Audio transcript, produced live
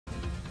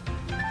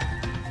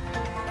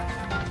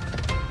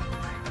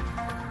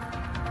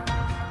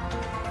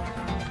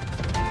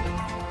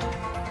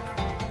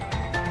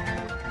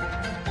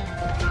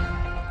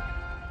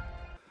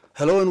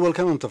Hello and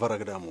welcome to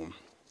Faragdamu.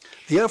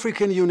 The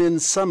African Union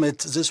Summit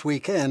this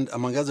weekend,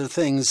 among other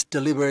things,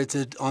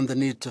 deliberated on the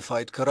need to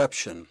fight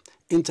corruption.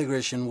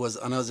 Integration was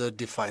another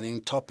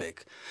defining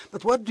topic.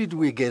 But what did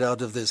we get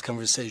out of this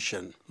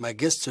conversation? My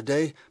guest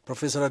today,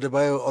 Professor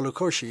Adebayo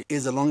Olukoshi,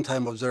 is a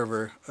long-time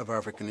observer of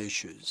African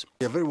issues.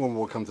 A very warm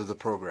welcome to the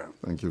program.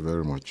 Thank you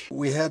very much.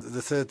 We had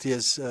the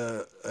 30th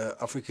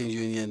African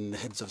Union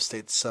Heads of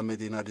State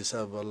Summit in Addis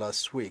Ababa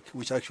last week,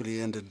 which actually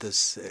ended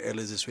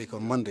early this week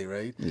on Monday,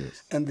 right?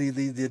 Yes. And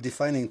the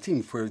defining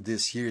theme for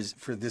this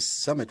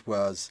summit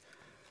was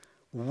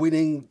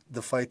winning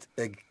the fight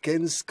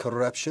against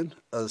corruption,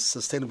 a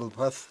sustainable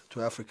path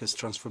to Africa's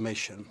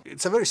transformation.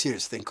 It's a very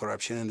serious thing,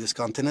 corruption in this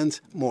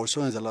continent, more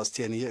so in the last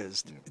 10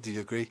 years. Do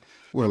you agree?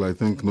 Well, I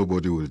think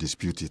nobody will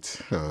dispute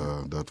it,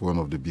 that one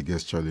of the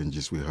biggest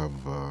challenges we have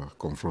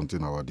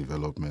confronting our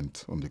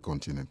development on the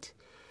continent,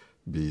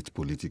 be it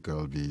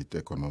political, be it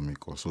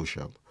economic or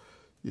social,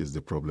 is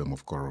the problem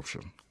of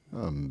corruption.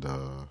 And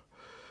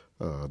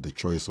the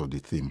choice of the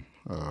theme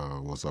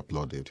was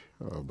applauded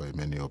by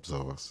many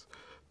observers,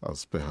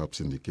 as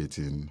perhaps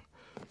indicating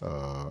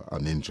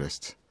an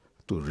interest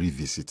to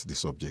revisit the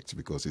subject,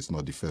 because it's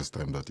not the first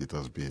time that it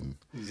has been.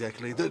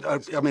 Exactly.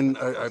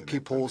 Are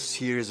people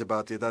serious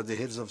about it? Are the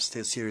heads of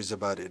state serious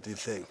about it, do you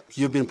think?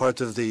 You've been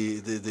part of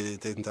the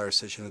entire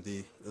session of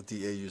the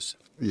AUs.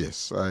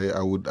 Yes,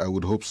 I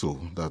would hope so,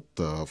 that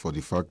for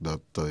the fact that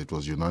it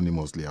was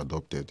unanimously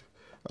adopted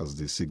as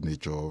the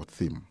signature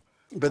theme.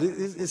 But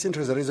it's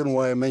interesting. The reason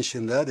why I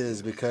mentioned that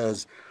is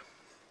because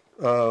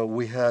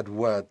we had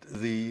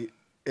the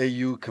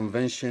AU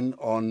Convention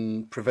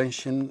on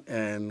Prevention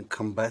and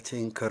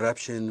Combating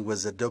Corruption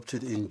was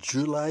adopted in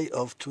July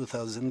of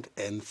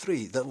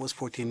 2003. That was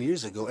 14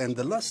 years ago. And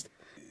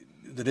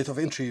the date of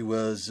entry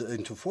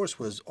into force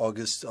was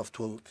August of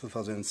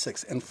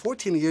 2006. And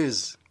 14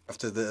 years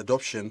after the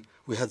adoption,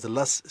 we had the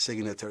last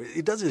signatory.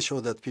 It doesn't show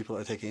that people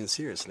are taking it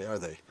seriously, are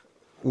they?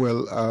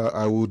 Well,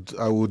 I would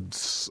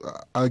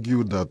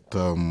argue that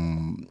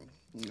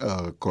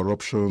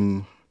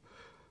corruption,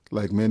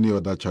 like many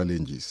other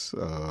challenges,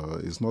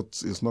 is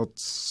not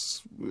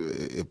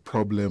a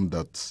problem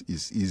that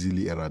is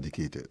easily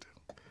eradicated.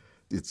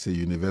 It's a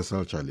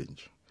universal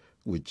challenge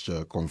which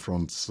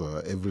confronts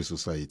every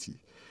society.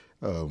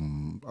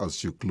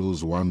 As you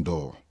close one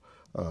door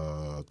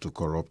to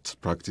corrupt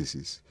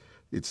practices,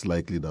 it's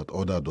likely that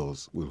other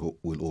doors will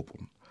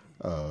open.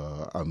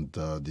 And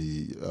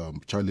the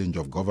challenge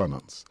of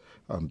governance,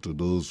 and to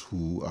those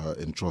who are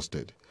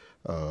entrusted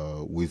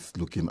with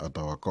looking at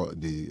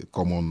the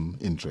common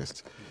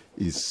interest,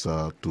 is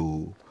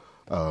to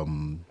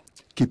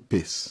keep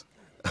pace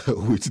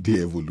with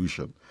the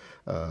evolution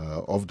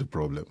of the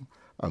problem,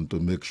 and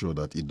to make sure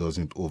that it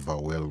doesn't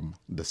overwhelm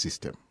the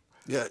system.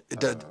 Yeah,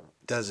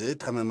 does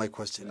it? My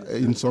question.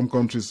 In some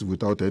countries,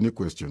 without any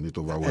question, it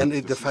overwhelms.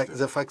 And the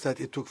fact that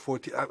it took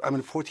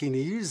 14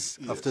 years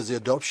after the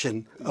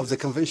adoption of the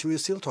convention, we're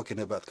still talking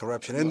about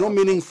corruption and no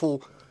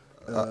meaningful.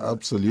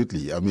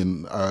 Absolutely. I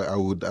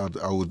would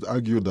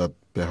argue that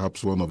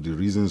perhaps one of the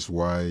reasons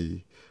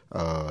why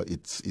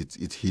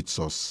it hits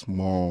us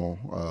more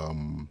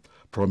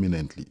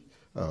prominently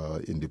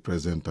in the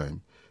present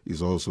time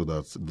is also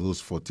that those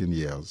 14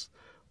 years,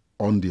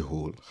 on the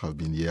whole, have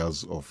been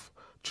years of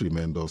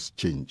tremendous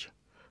change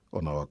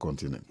on our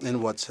continent.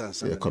 In what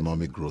sense?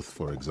 Economic growth,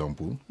 for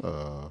example.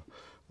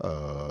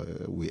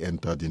 We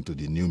entered into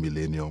the new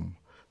millennium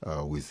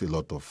with a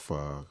lot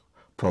of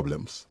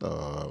problems,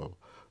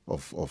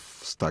 of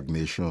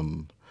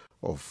stagnation,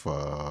 of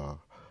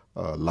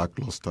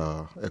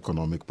lackluster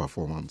economic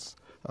performance,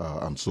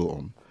 and so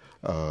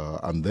on.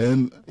 And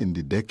then in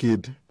the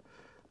decade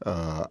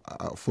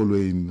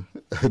following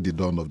the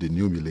dawn of the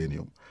new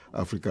millennium,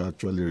 Africa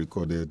actually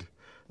recorded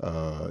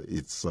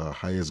its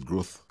highest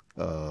growth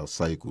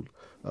cycle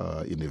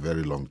in a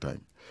very long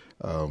time,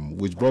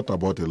 which brought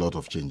about a lot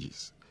of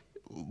changes,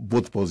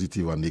 both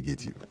positive and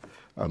negative.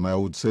 And I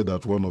would say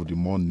that one of the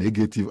more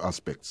negative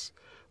aspects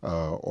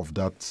of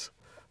that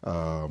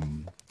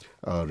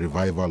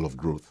revival of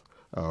growth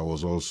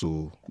was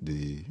also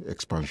the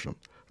expansion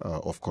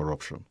of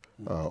corruption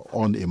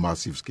on a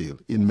massive scale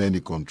in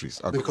many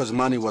countries. Because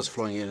money was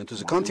flowing into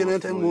the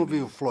continent and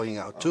money was flowing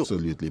out too.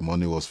 Absolutely.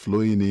 Money was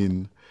flowing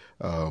in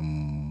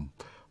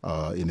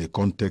a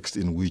context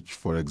in which,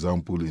 for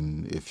example,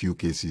 in a few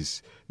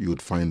cases, you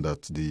would find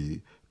that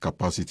the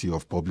capacity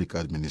of public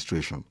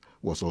administration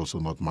was also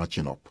not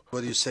matching up.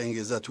 What you're saying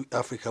is that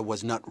Africa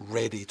was not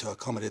ready to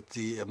accommodate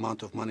the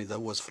amount of money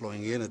that was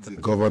flowing in. The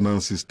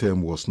governance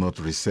system was not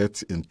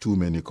reset in too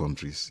many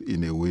countries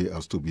in a way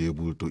as to be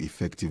able to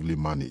effectively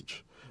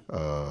manage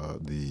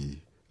the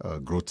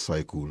growth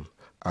cycle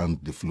and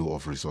the flow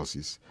of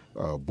resources,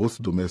 both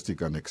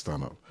domestic and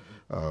external.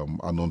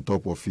 And on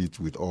top of it,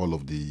 with all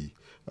of the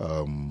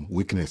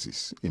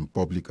weaknesses in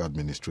public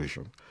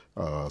administration,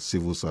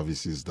 civil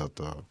services that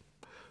are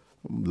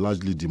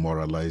largely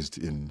demoralized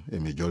in a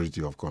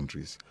majority of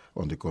countries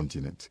on the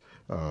continent,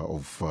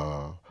 of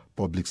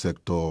public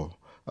sector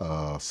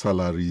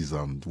salaries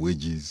and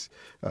wages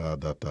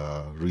that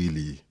are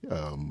really,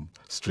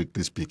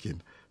 strictly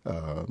speaking,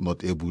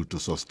 not able to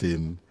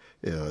sustain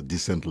a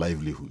decent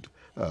livelihood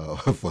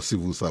for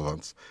civil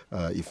servants.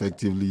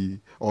 Effectively,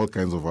 all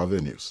kinds of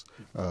avenues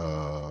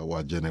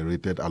were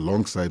generated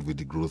alongside with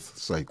the growth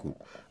cycle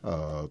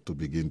to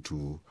begin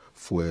to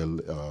fuel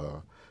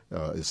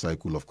a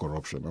cycle of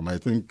corruption. And I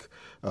think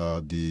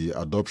the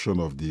adoption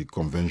of the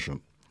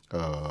convention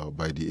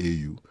by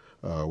the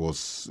AU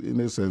was, in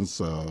a sense,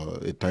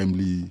 a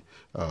timely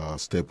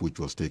step which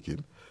was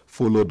taken,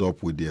 followed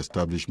up with the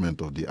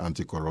establishment of the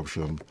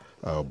anti-corruption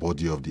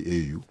body of the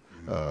AU,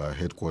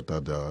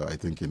 headquartered, I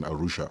think, in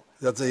Arusha.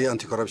 That's the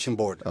Anti-Corruption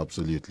Board.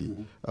 Absolutely.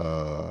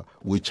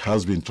 Which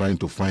has been trying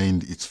to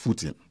find its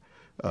footing.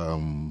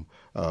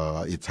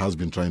 It has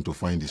been trying to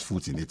find its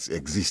footing. It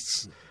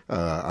exists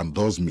and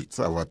does meet.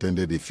 I've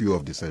attended a few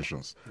of the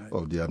sessions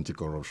of the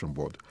Anti-Corruption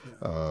Board.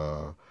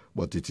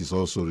 But it is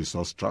also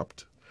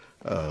resource-strapped.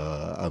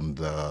 And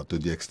to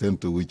the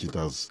extent to which it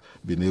has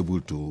been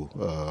able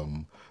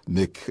to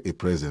make a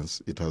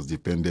presence, it has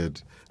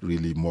depended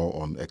really more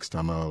on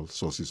external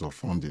sources of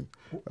funding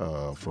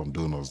from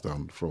donors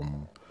than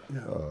from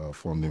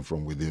funding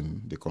from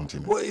within the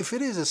continent. Well, if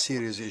it is a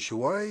serious issue,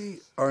 why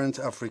aren't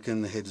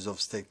African heads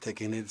of state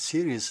taking it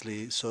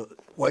seriously? So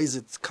why is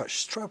it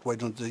cash-strapped? Why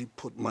don't they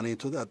put money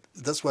into that?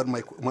 That's what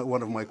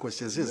one of my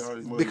questions is.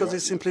 Because they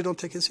simply don't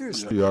take it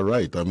seriously. You are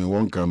right. I mean,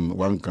 one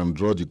can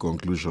draw the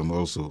conclusion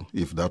also,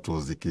 if that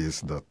was the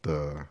case,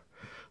 that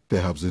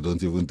perhaps they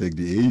don't even take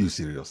the AU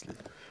seriously.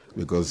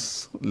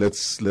 Because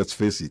let's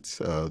face it,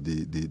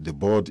 the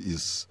board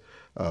is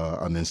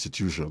an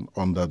institution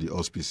under the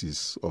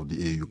auspices of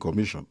the AU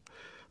Commission.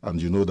 And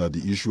you know that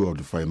the issue of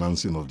the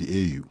financing of the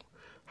AU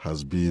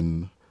has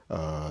been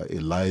a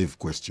live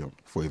question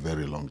for a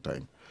very long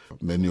time.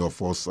 Many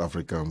of us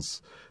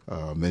Africans,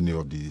 many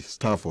of the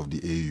staff of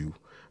the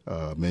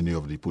AU, many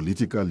of the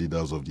political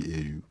leaders of the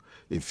AU,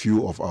 a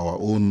few of our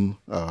own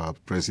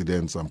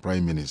presidents and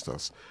prime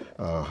ministers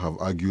have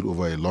argued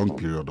over a long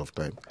period of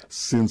time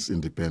since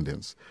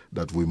independence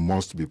that we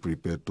must be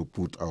prepared to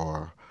put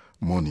our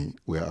money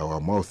where our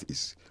mouth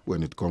is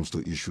when it comes to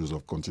issues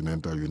of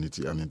continental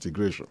unity and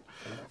integration.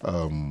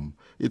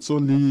 It's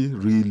only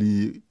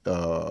really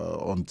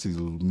until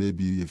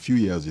maybe a few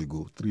years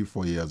ago,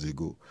 3-4 years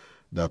ago,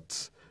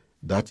 that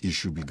that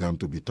issue began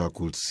to be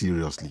tackled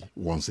seriously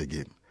once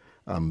again.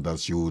 And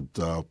as you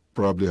would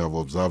probably have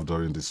observed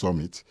during the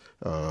summit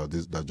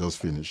that just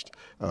finished,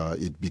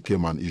 it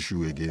became an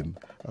issue again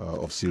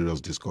of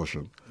serious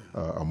discussion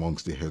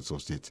amongst the heads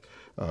of state.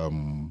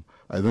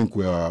 I think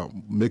we are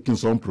making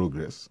some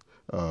progress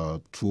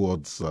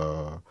towards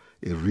a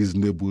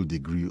reasonable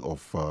degree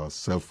of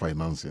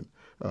self-financing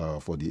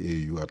for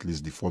the AU, at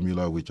least the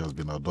formula which has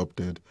been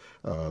adopted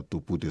to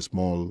put a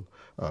small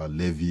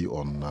levy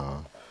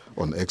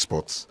on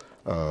exports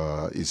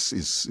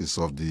is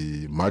of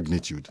the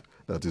magnitude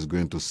that is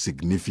going to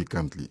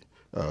significantly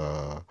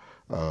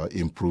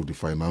improve the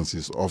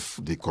finances of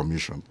the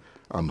Commission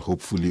and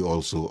hopefully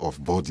also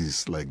of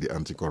bodies like the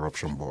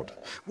Anti-Corruption Board.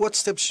 What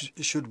steps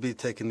should be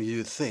taken,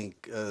 you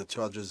think,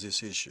 to address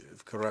this issue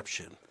of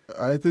corruption?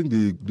 I think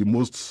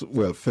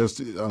the first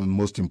and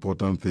most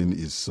important thing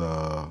is...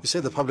 you say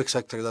the public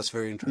sector, that's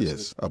very interesting.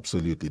 Yes,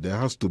 absolutely. There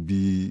has to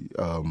be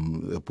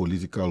a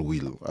political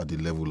will at the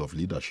level of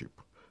leadership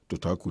to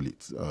tackle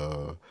it.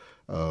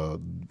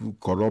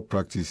 Corrupt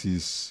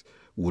practices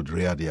would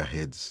rear their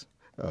heads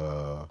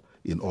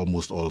in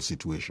almost all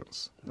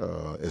situations,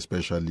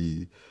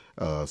 especially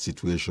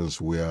situations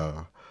where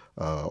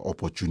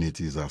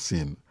opportunities are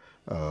seen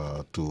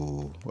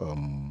to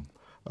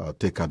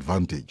take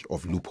advantage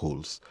of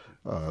loopholes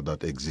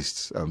that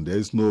exist. And there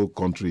is no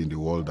country in the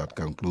world that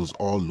can close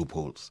all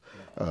loopholes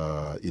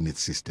in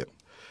its system.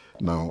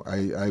 Now,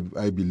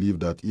 I believe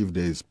that if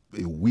there is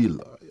a will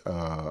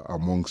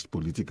amongst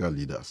political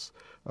leaders,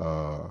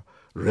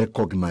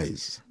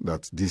 recognize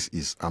that this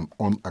is an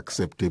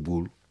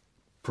unacceptable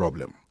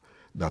problem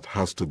that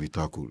has to be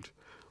tackled,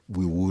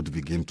 we would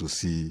begin to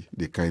see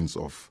the kinds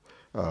of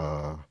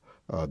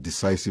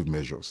decisive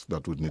measures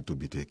that would need to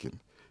be taken.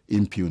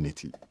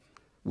 Impunity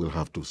will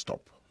have to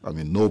stop. I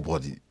mean,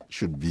 nobody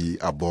should be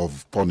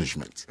above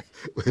punishment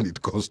when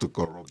it comes to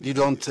corruption. You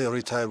don't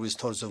retire with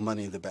tons of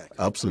money in the bank.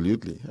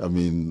 Absolutely. I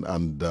mean,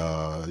 and,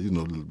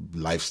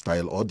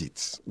 lifestyle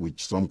audits,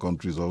 which some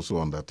countries also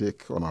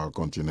undertake on our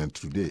continent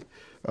today.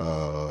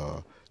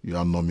 You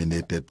are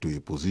nominated to a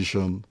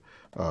position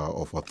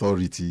of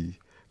authority,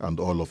 and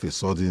all of a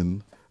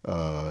sudden,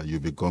 you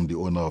become the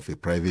owner of a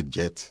private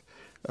jet,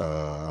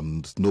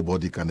 and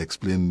nobody can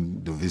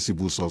explain the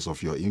visible source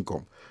of your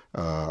income,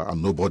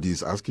 and nobody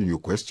is asking you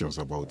questions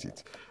about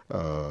it.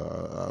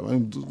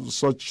 And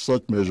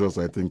such measures,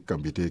 I think,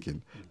 can be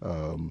taken.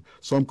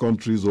 Some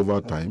countries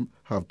over time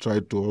have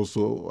tried to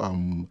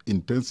also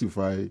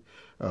intensify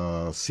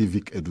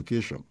civic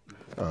education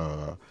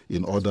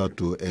in order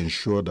to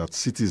ensure that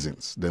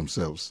citizens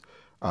themselves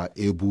are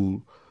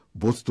able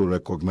both to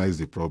recognize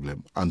the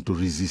problem and to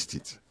resist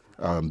it,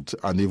 and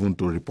even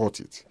to report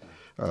it.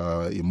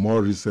 In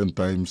more recent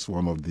times,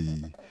 one of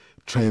the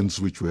trends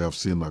which we have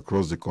seen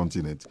across the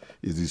continent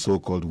is the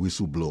so-called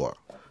whistleblower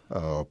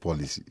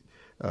policy,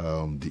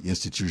 the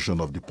institution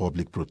of the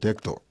public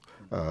protector,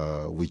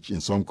 which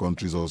in some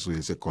countries also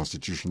is a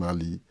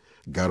constitutionally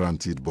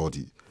guaranteed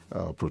body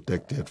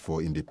protected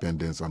for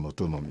independence and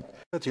autonomy.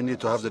 But you need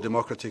to have the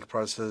democratic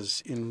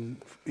process in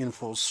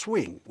full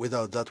swing.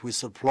 Without that,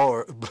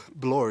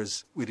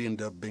 whistleblowers would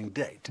end up being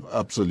dead.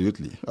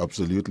 Absolutely,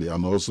 absolutely.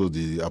 And also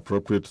the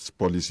appropriate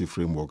policy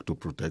framework to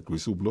protect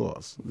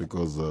whistleblowers,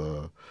 because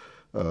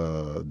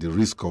the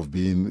risk of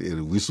being a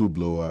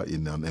whistleblower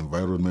in an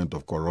environment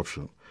of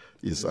corruption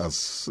is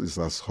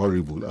as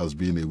horrible as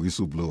being a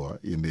whistleblower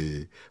in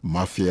a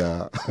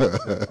mafia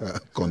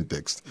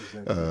context,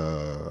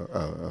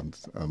 and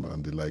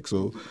the like.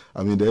 So,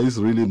 I mean, there is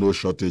really no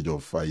shortage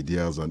of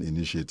ideas and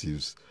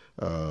initiatives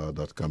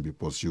that can be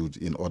pursued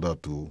in order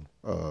to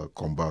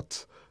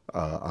combat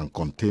and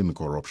contain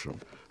corruption.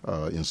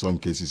 In some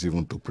cases,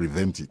 even to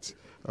prevent it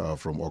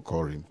from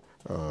occurring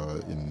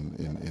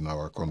in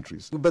our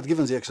countries. But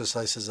given the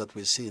exercises that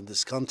we see in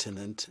this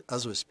continent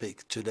as we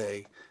speak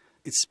today,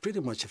 it's pretty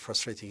much a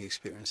frustrating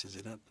experience,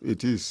 isn't it?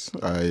 It is.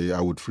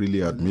 I would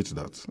freely admit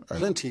that.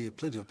 Plenty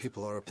of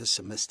people are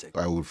pessimistic.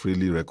 I would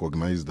freely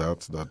recognize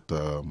that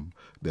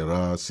there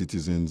are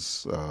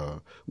citizens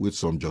with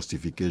some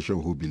justification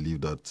who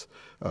believe that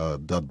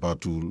that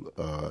battle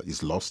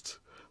is lost,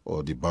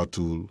 or the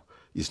battle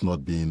is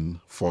not being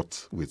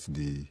fought with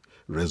the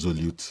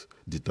resolute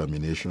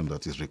determination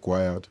that is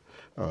required,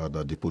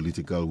 that the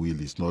political will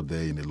is not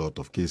there in a lot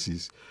of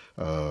cases,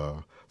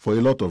 for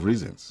a lot of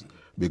reasons.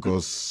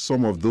 Because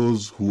some of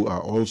those who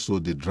are also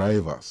the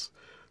drivers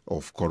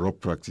of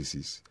corrupt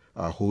practices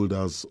are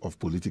holders of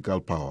political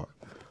power,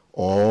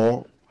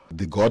 or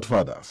the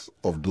godfathers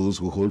of those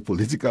who hold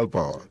political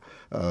power.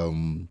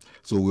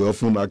 So we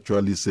often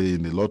actually say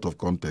in a lot of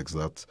contexts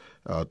that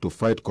to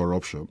fight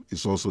corruption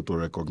is also to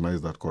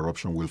recognize that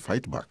corruption will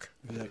fight back.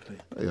 Exactly.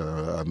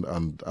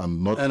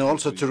 And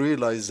also to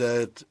realize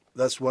that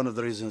that's one of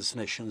the reasons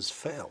nations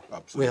fail.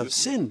 Absolutely. We have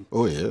seen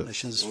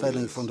nations fail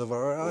in yes. front of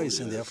our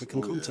eyes in the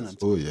African continent.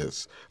 Oh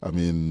yes, I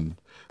mean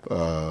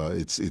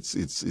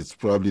it's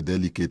probably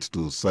delicate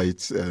to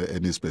cite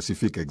any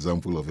specific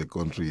example of a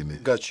country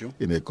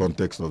in a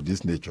context of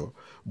this nature,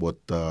 but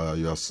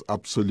you are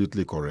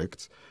absolutely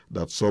correct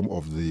that some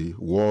of the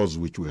wars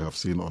which we have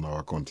seen on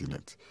our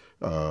continent,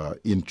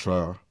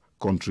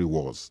 intra-country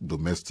wars,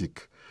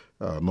 domestic,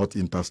 not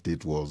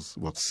interstate wars,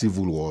 but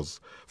civil wars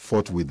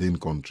fought within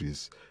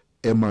countries,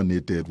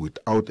 emanated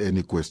without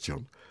any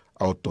question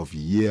out of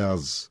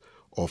years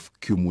of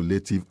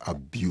cumulative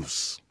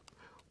abuse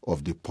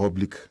of the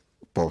public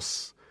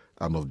purse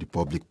and of the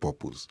public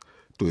purpose,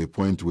 to a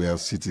point where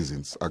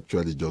citizens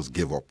actually just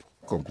gave up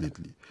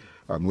completely.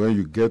 And when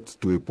you get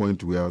to a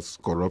point where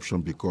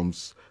corruption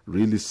becomes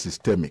really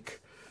systemic,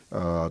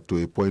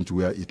 to a point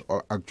where it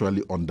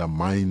actually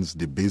undermines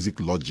the basic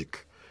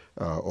logic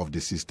of the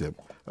system,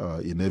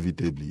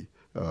 inevitably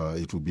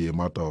it will be a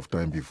matter of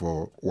time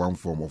before one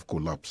form of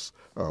collapse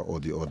or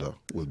the other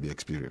will be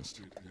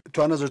experienced.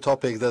 To another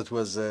topic that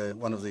was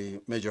one of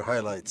the major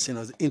highlights,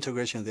 the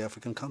integration of the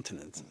African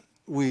continent.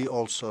 We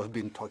also have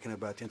been talking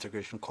about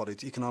integration, call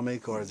it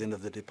economic or at the end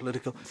of the day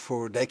political,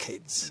 for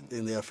decades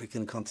in the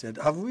African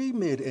continent. Have we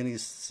made any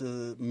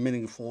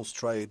meaningful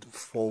stride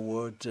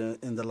forward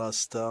in the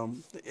last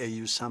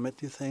AU summit,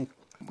 do you think?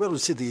 Well, we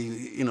see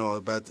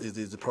about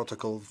the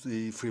protocol,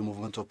 the free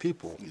movement of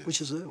people,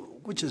 yes,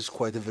 which is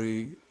quite a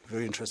very,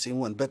 very interesting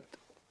one. But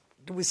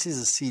do we see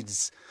the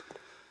seeds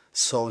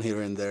sown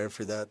here and there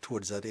for that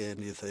towards that end,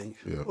 do you think?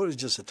 Yeah. Or is it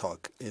just a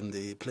talk in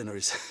the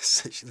plenary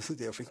session of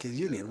the African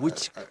Union,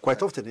 which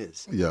quite often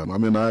is? Yeah, I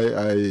mean,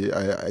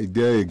 I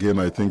there again,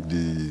 I think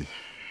the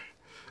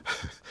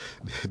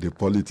the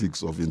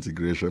politics of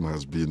integration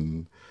has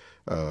been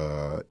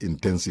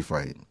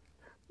intensifying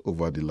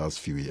over the last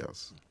few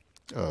years.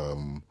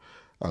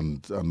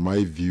 And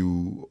my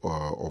view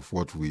of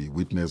what we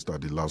witnessed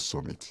at the last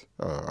summit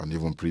and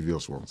even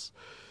previous ones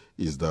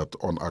is that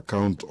on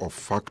account of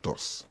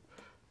factors,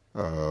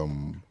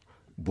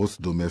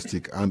 both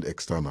domestic and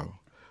external,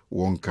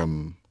 one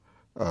can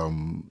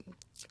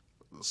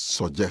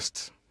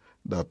suggest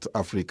that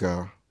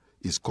Africa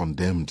is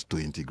condemned to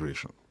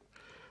integration.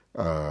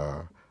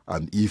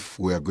 And if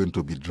we are going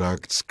to be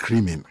dragged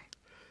screaming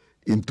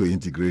into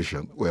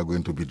integration, we are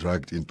going to be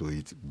dragged into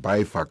it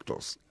by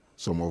factors,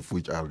 some of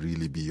which are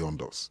really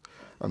beyond us.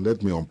 And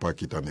let me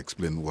unpack it and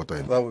explain what I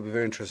mean. That would be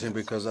very interesting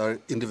because our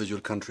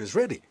individual country is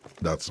ready.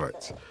 That's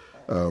right.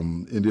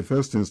 In the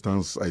first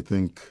instance, I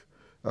think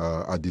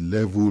at the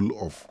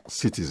level of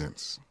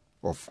citizens,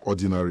 of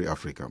ordinary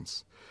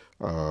Africans,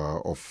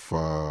 of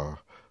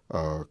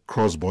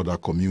cross-border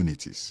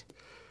communities,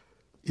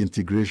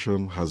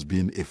 integration has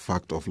been a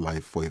fact of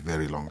life for a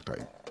very long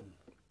time.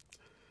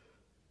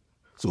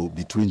 So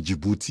between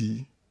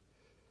Djibouti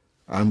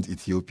and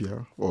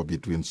Ethiopia, or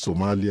between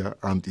Somalia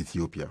and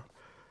Ethiopia,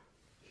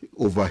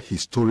 over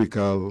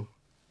historical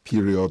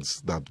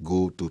periods that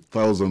go to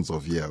thousands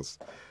of years,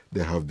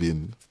 there have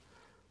been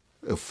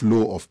a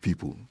flow of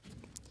people,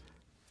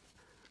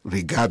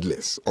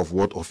 regardless of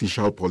what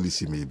official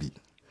policy may be.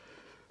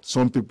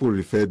 Some people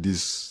refer to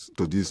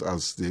this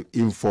as the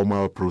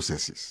informal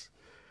processes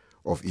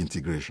of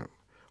integration,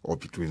 or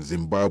between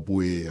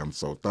Zimbabwe and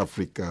South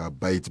Africa,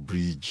 Bight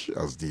Bridge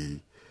as the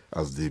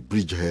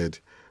bridgehead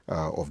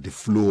of the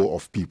flow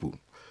of people.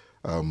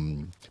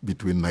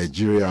 Between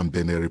Nigeria and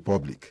Benin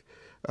Republic,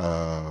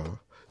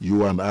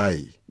 you and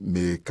I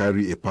may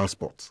carry a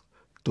passport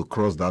to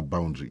cross that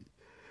boundary.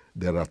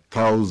 There are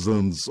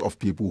thousands of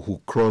people who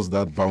cross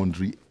that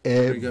boundary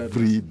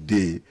every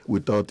day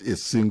without a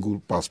single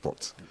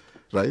passport,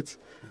 right?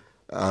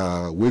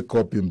 Wake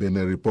up in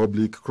Benin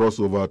Republic, cross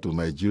over to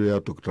Nigeria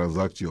to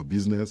transact your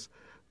business,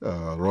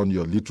 run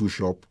your little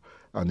shop,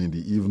 and in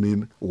the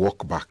evening,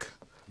 walk back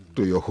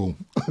to your home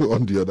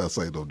on the other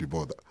side of the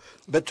border.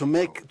 But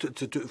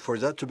for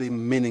that to be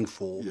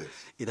meaningful, yes,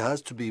 it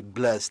has to be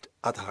blessed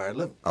at a higher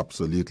level.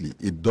 Absolutely.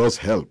 It does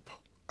help.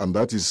 And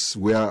that is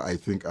where I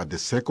think at the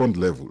second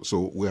level,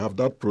 so we have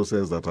that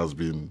process that has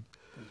been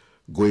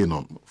going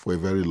on for a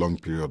very long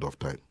period of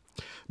time.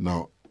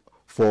 Now,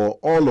 for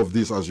all of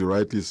this, as you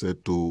rightly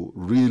said, to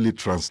really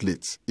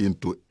translate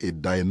into a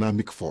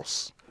dynamic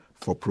force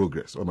for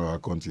progress on our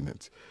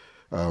continent,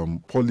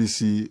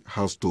 policy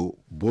has to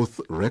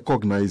both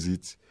recognize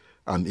it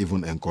and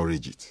even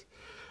encourage it.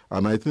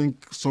 And I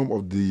think some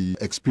of the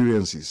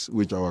experiences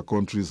which our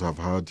countries have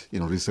had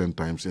in recent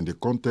times in the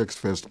context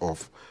first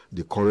of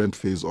the current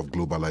phase of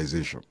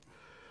globalization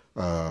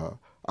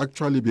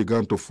actually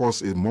began to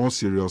force a more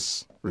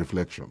serious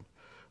reflection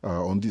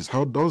on this.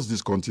 How does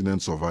this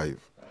continent survive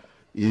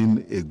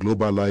in a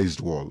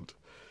globalized world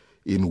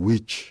in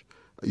which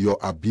your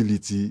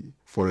ability,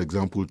 for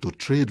example, to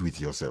trade with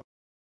yourself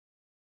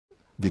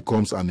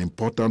becomes an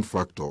important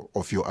factor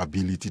of your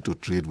ability to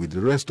trade with the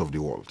rest of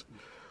the world,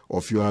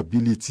 of your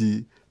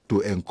ability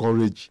to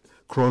encourage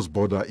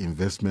cross-border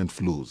investment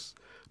flows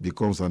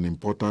becomes an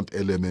important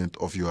element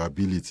of your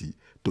ability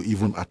to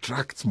even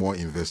attract more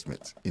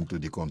investment into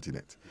the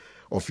continent,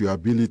 of your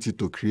ability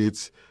to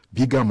create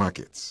bigger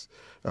markets.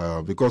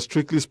 Because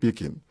strictly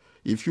speaking,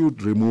 if you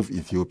remove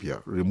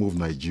Ethiopia, remove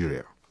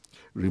Nigeria,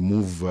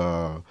 remove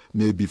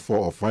maybe 4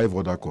 or 5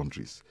 other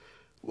countries,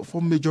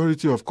 for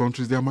majority of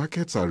countries, their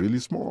markets are really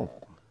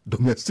small.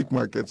 Domestic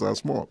markets are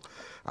small.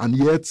 And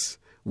yet,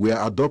 we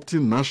are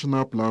adopting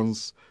national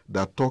plans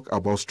that talk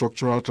about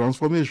structural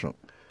transformation.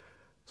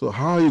 So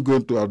how are you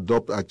going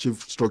to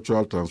achieve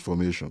structural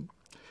transformation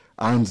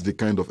and the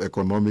kind of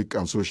economic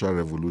and social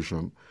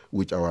revolution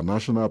which our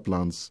national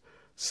plans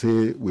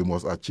say we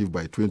must achieve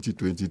by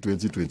 2020,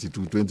 2022,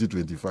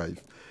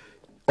 2025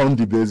 on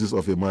the basis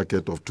of a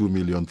market of 2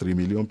 million, 3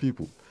 million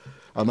people?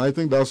 And I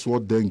think that's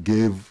what then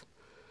gave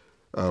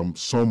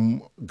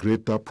some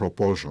greater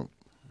propulsion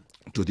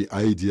to the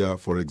idea,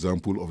 for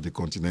example, of the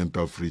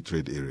continental free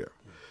trade area,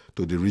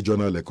 to the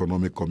regional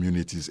economic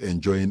communities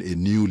enjoying a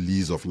new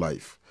lease of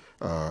life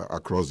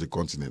across the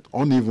continent.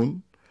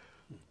 Uneven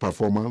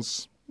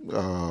performance,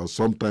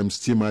 sometimes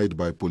stymied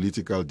by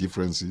political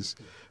differences,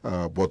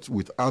 but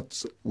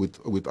without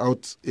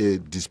a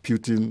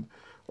disputing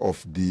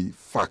of the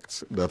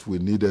fact that we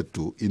needed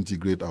to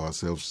integrate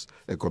ourselves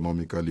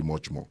economically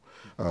much more.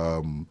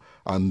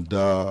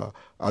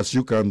 As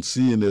you can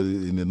see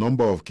in a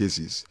number of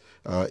cases,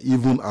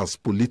 even as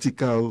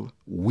political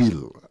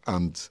will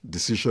and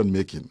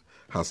decision-making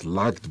has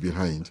lagged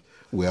behind,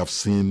 we have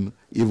seen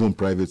even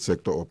private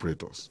sector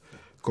operators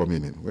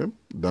coming in. Well,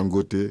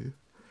 Dangote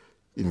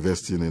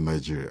investing in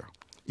Nigeria,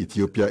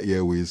 Ethiopia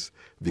Airways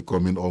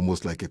becoming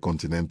almost like a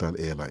continental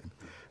airline,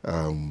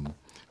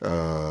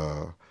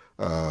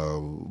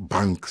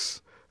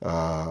 banks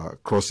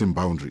crossing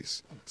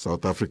boundaries,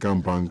 South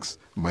African banks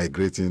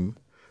migrating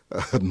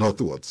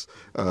northwards,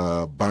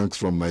 banks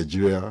from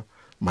Nigeria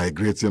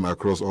migrating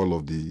across all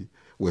of the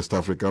West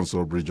African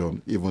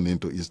sub-region, even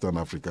into Eastern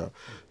Africa.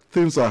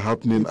 Things are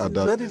happening at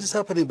that. But it is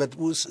happening, but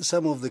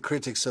some of the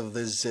critics of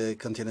this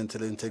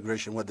continental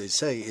integration, what they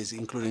say is,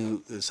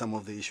 including some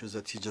of the issues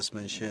that you just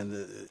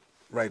mentioned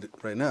right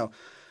now,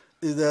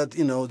 is that,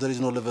 there is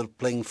no level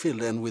playing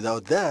field, and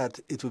without that,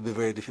 it would be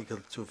very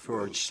difficult to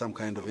forge some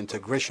kind of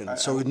integration.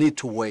 So we need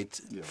to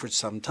wait for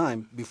some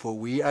time before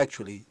we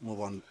actually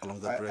move on along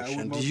that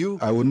direction.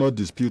 I will not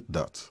dispute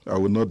that. I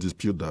will not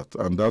dispute that.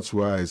 And that's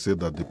why I say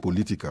that the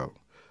political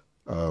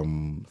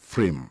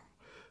frame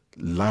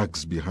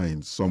lags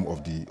behind some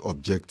of the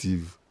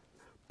objective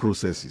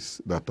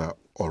processes that are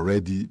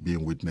already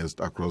being witnessed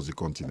across the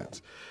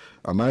continent.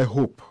 And I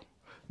hope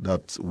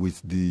that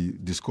with the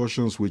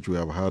discussions which we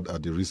have had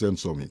at the recent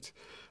summit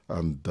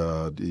and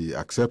the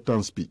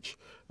acceptance speech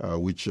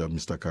which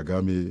Mr.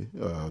 Kagame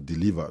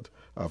delivered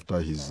after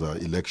his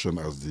election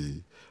as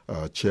the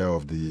chair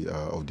of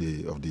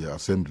the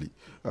Assembly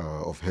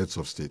of Heads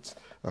of States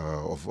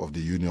of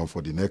the Union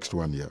for the next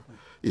 1 year,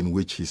 in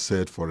which he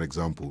said, for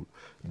example,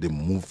 the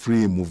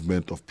free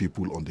movement of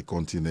people on the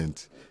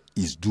continent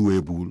is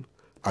doable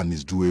and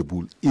is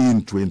doable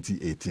in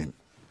 2018.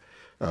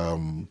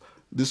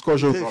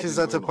 Discussions. Is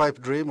that a pipe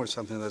dream or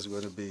something that's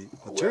going to be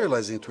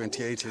materializing in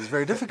 2080? It's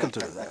very difficult to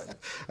do that.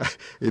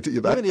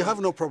 I mean, you have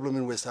no problem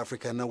in West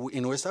Africa. Now,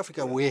 in West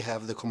Africa, we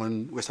have the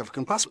common West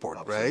African passport,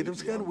 right?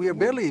 We are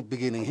barely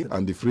beginning here.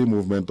 And the free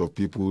movement of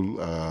people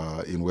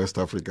in West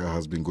Africa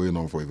has been going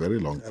on for a very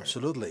long time.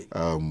 Absolutely.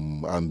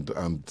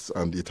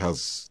 And it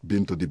has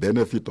been to the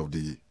benefit of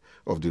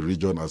the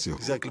region as a whole.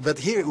 Exactly. But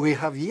here we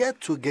have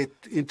yet to get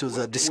into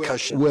the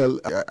discussion. Well,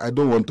 I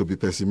don't want to be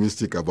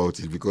pessimistic about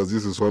it, because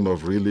this is one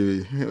of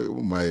really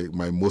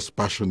my most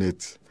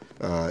passionate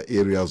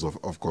areas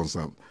of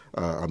concern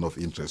and of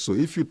interest. So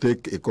if you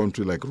take a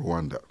country like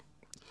Rwanda,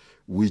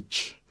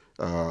 which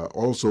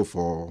also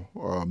for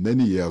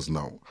many years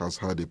now has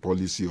had a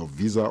policy of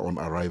visa on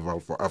arrival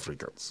for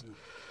Africans.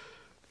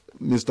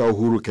 Mr.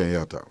 Uhuru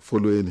Kenyatta,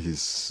 following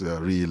his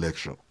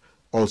re-election,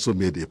 also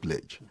made a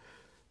pledge.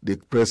 The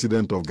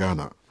president of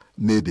Ghana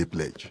made a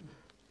pledge.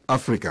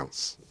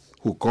 Africans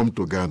who come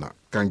to Ghana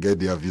can get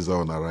their visa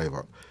on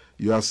arrival.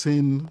 You are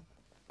seeing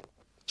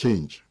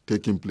change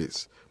taking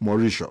place.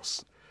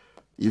 Mauritius,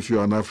 if you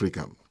are an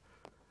African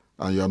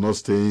and you are not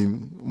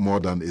staying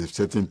more than a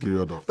certain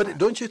period of But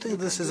don't you think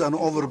this is an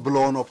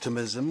overblown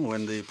optimism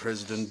when the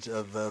president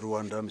of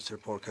Rwanda, Mr.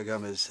 Paul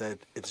Kagame, said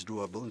it's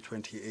doable in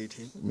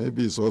 2018?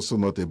 Maybe it's also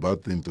not a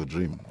bad thing to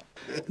dream.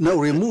 Now,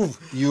 remove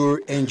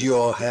your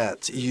NGO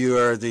hat. You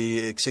are the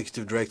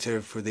executive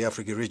director for the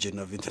Africa region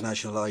of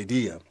International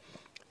IDEA.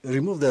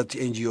 Remove that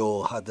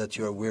NGO hat that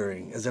you are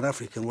wearing. As an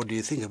African, what do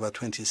you think about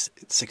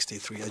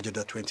 2063,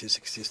 Agenda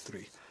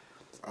 2063?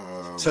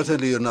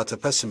 Certainly, you're not a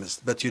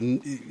pessimist, but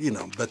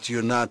but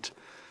you're not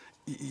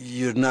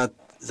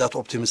that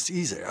optimist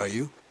either, are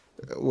you?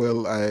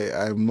 Well,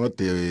 I'm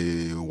not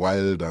a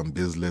wild and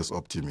baseless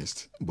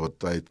optimist,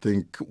 but I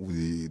think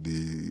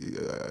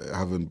I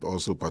haven't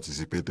also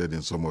participated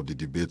in some of the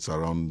debates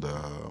around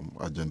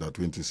Agenda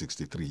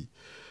 2063.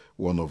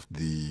 One of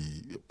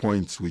the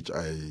points which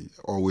I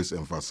always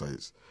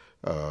emphasize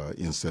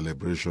in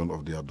celebration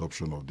of the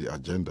adoption of the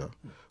agenda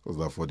was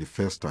that for the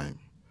first time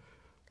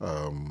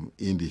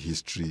in the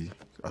history,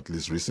 at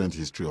least recent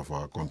history of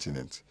our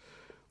continent,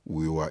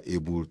 we were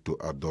able to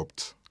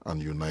adopt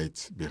and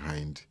unite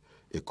behind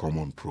a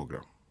common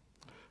program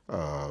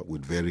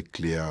with very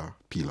clear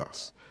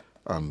pillars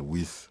and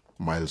with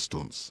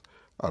milestones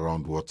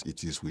around what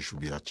it is we should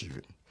be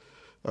achieving.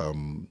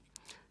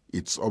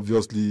 It's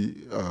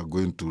obviously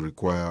going to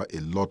require a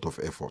lot of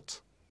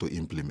effort to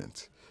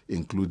implement,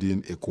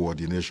 including a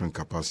coordination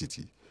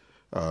capacity,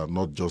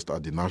 not just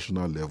at the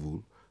national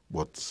level,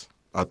 but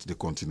at the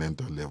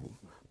continental level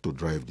to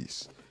drive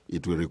this.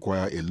 It will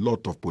require a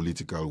lot of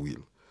political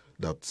will,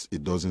 that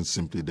it doesn't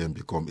simply then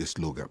become a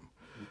slogan.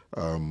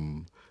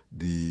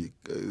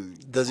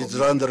 Does it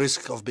run the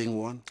risk of being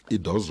one?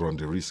 It does run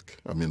the risk.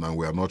 I mean, and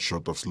we are not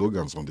short of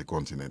slogans on the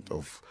continent,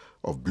 of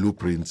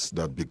blueprints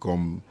that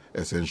become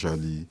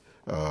essentially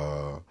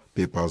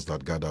papers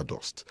that gather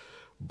dust.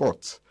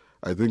 But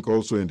I think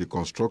also in the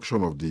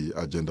construction of the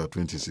Agenda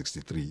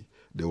 2063,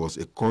 there was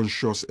a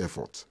conscious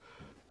effort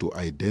to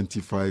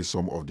identify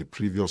some of the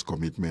previous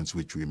commitments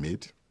which we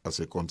made as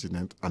a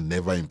continent and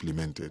never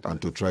implemented,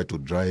 and to try to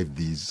drive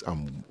these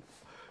and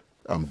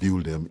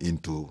build them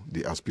into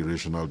the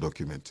aspirational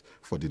document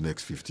for the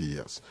next 50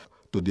 years.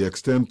 To the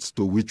extent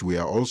to which we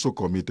are also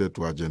committed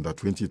to Agenda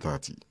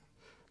 2030,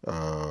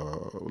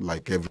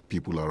 like every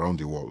people around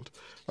the world,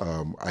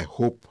 I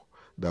hope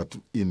that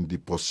in the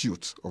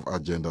pursuit of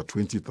Agenda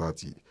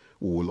 2030,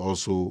 we will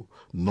also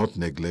not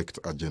neglect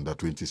Agenda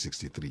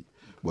 2063,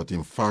 but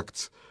in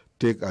fact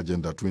take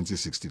Agenda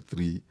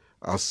 2063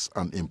 as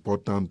an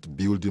important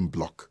building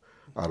block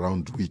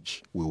around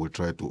which we will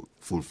try to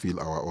fulfill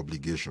our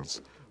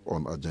obligations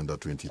on Agenda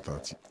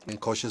 2030. And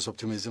cautious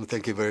optimism.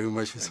 Thank you very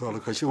much, Mr.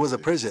 Olukoshi. It was a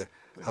pleasure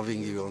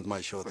having you on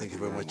my show. Thank you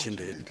very much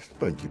indeed.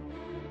 Thank you.